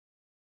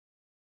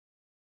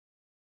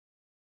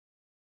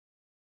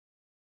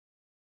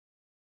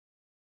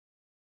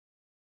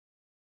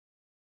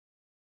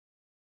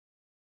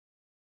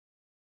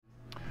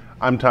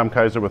I'm Tom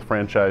Kaiser with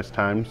Franchise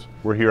Times.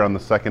 We're here on the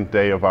second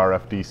day of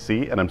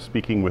RFDC, and I'm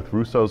speaking with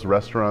Russo's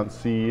Restaurant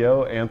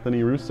CEO,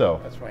 Anthony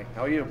Russo. That's right.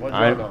 How are you?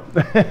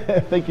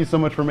 Buongiorno. Thank you so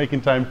much for making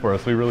time for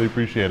us. We really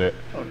appreciate it.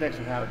 Oh, thanks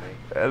for having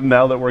me.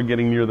 Now that we're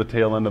getting near the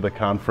tail end of the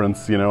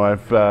conference, you know,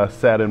 I've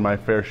sat in my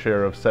fair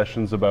share of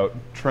sessions about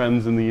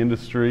trends in the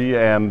industry,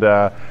 and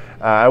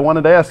I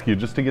wanted to ask you,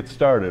 just to get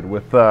started,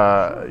 with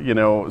you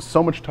know,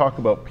 so much talk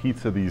about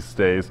pizza these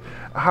days,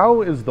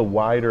 how is the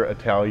wider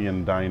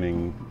Italian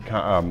dining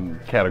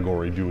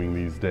category doing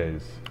these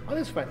days? Oh,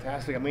 that's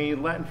fantastic. I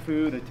mean, Latin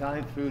food,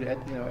 Italian food,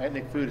 you know,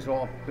 ethnic food has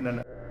all been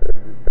on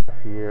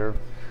here.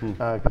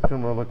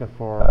 Consumer looking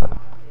for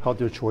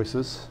healthier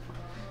choices.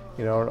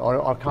 You know,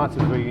 our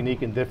concept is very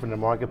unique and different in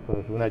the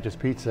marketplace. We're not just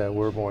pizza,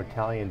 we're more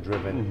Italian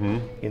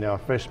driven. You know,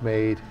 fresh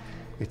made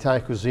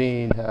Italian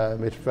cuisine,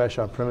 made fresh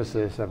on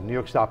premises of New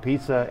York style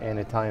pizza and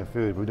Italian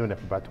food. We're doing that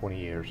for about 20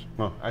 years.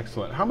 Oh,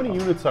 excellent. How many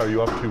units are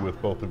you up to with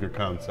both of your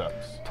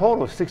concepts?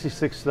 Total of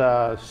 66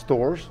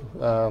 stores,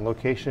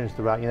 locations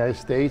throughout the United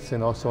States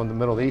and also in the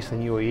Middle East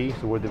and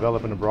UAE, so we're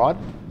developing abroad.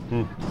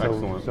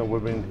 Excellent. So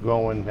we've been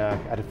growing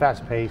at a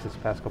fast pace this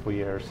past couple of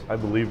years. I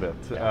believe it.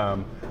 I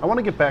want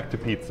to get back to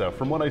pizza.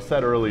 From what I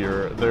said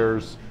earlier,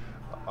 there's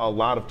a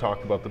lot of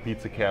talk about the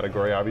pizza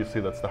category.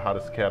 Obviously, that's the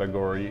hottest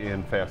category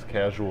in fast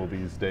casual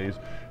these days.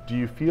 Do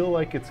you feel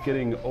like it's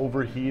getting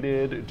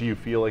overheated? Do you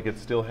feel like it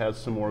still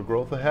has some more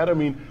growth ahead? I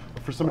mean,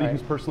 for somebody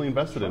who's personally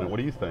invested in it, what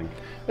do you think?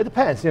 It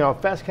depends. You know,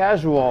 fast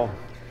casual,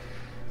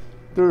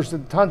 there's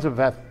tons of,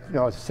 you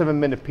know,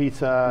 7-minute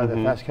pizza,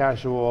 the fast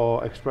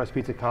casual express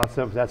pizza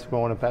concept, that's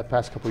growing in the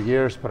past couple of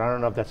years, but I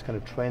don't know if that's kind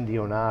of trendy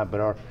or not,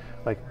 but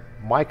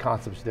my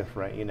concept's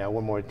different. You know,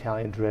 we're more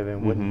Italian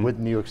driven with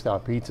New York style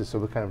pizza, so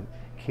we're kind of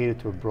cater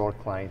to a broad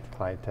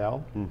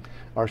clientele.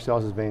 Our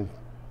sales has been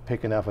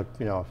picking up at,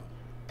 you know,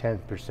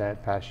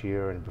 10% past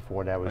year, and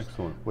before that was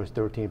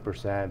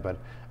 13%. But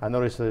I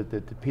noticed that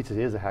the pizza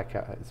is it's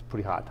a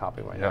pretty hot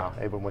topic right now.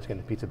 Everyone wants to get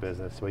in the pizza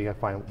business, so you got to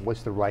find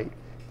what's the right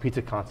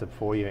pizza concept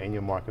for you in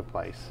your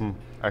marketplace.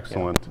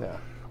 Excellent. Yeah.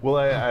 Well,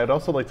 I'd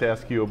also like to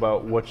ask you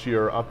about what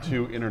you're up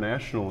to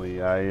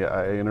internationally.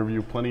 I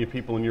interview plenty of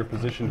people in your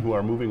position who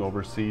are moving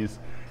overseas.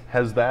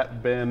 Has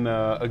that been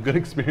a good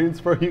experience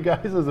for you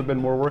guys? Has it been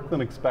more work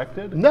than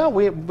expected? No,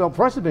 well,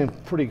 for us it's been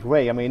pretty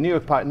great. I mean, New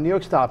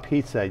York style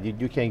pizza,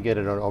 you can't get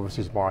it on an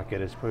overseas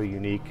market. It's pretty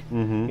unique, you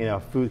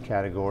know, food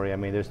category. I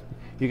mean,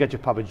 you got your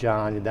Papa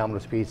John, your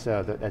Domino's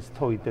pizza. That's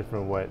totally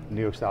different what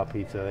New York style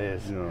pizza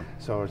is. Yeah.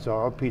 So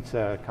our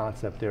pizza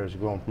concept there is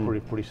growing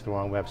pretty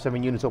strong. We have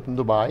 7 units open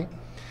in Dubai.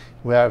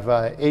 We have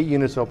 8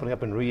 units opening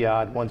up in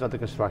Riyadh. One's under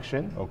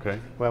construction. Okay.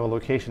 We have a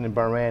location in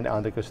Bahrain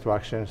under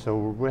construction. So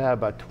we have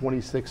about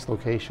 26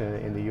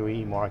 locations in the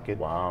UAE market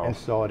and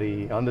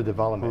Saudi under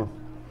development.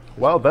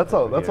 Wow, that's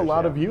a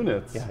lot of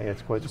units. Yeah,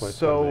 it's quite.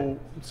 So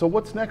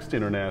what's next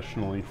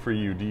internationally for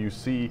you? Do you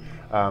see,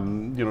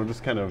 you know,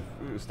 just kind of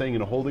staying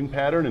in a holding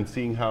pattern and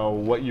seeing how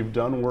what you've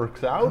done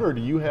works out, or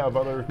do you have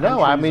other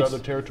countries, other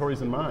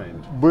territories in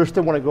mind? We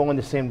still want to go in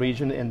the same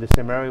region, in the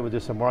same area.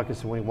 There's some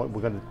markets we're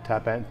going to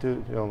tap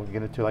into. You know,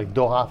 get into like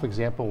Doha, for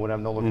example. We have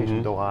no location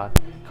in Doha.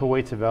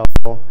 Kuwait's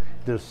available.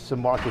 There's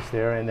some markets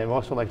there, and then we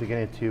also like to get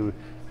into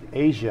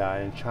Asia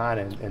and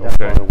China and that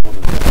part of the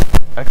world as well.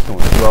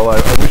 Excellent. Well, I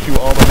wish you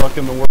all the luck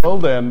in the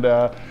world, and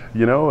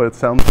you know, it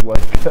sounds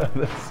like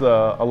that's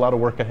a lot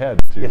of work ahead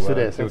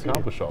to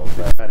accomplish all of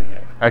that.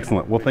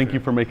 Excellent. Well, thank you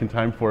for making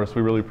time for us.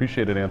 We really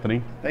appreciate it,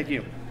 Anthony. Thank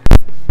you.